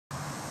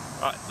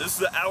Alright, this is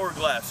the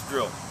hourglass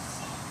drill.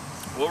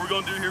 What we're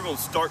going to do here, we're going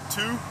to start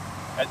 2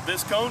 at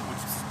this cone,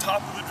 which is the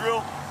top of the drill,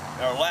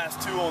 and our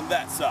last 2 on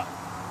that side.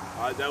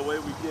 Alright, that way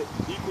we get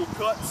equal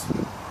cuts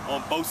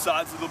on both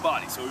sides of the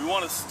body. So we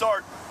want to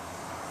start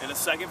in a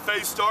second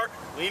phase start,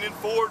 leaning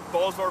forward,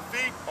 balls of our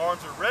feet,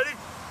 arms are ready.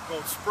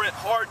 Going to sprint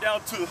hard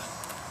down to the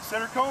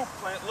center cone,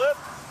 plant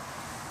left,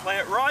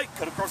 plant right,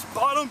 cut across the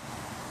bottom,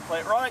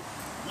 plant right,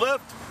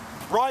 left,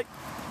 right,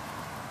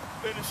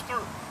 finish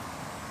through.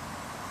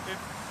 And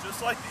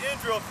just like the end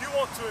drill, if you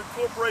want to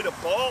incorporate a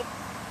ball,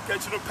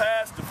 catching a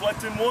pass,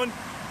 deflecting one,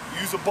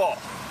 use a ball,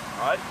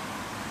 all right?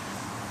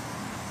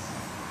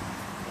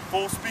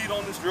 Full speed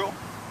on this drill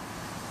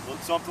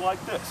looks something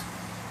like this.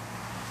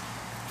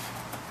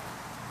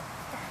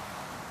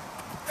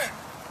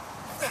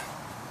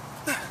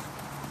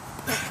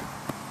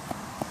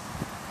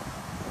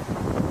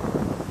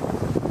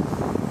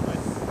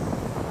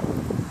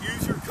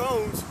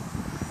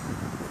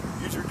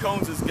 Use your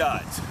cones as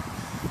guides.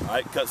 All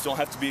right, cuts don't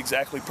have to be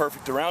exactly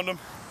perfect around them,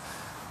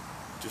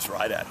 just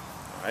right at them.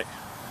 All right.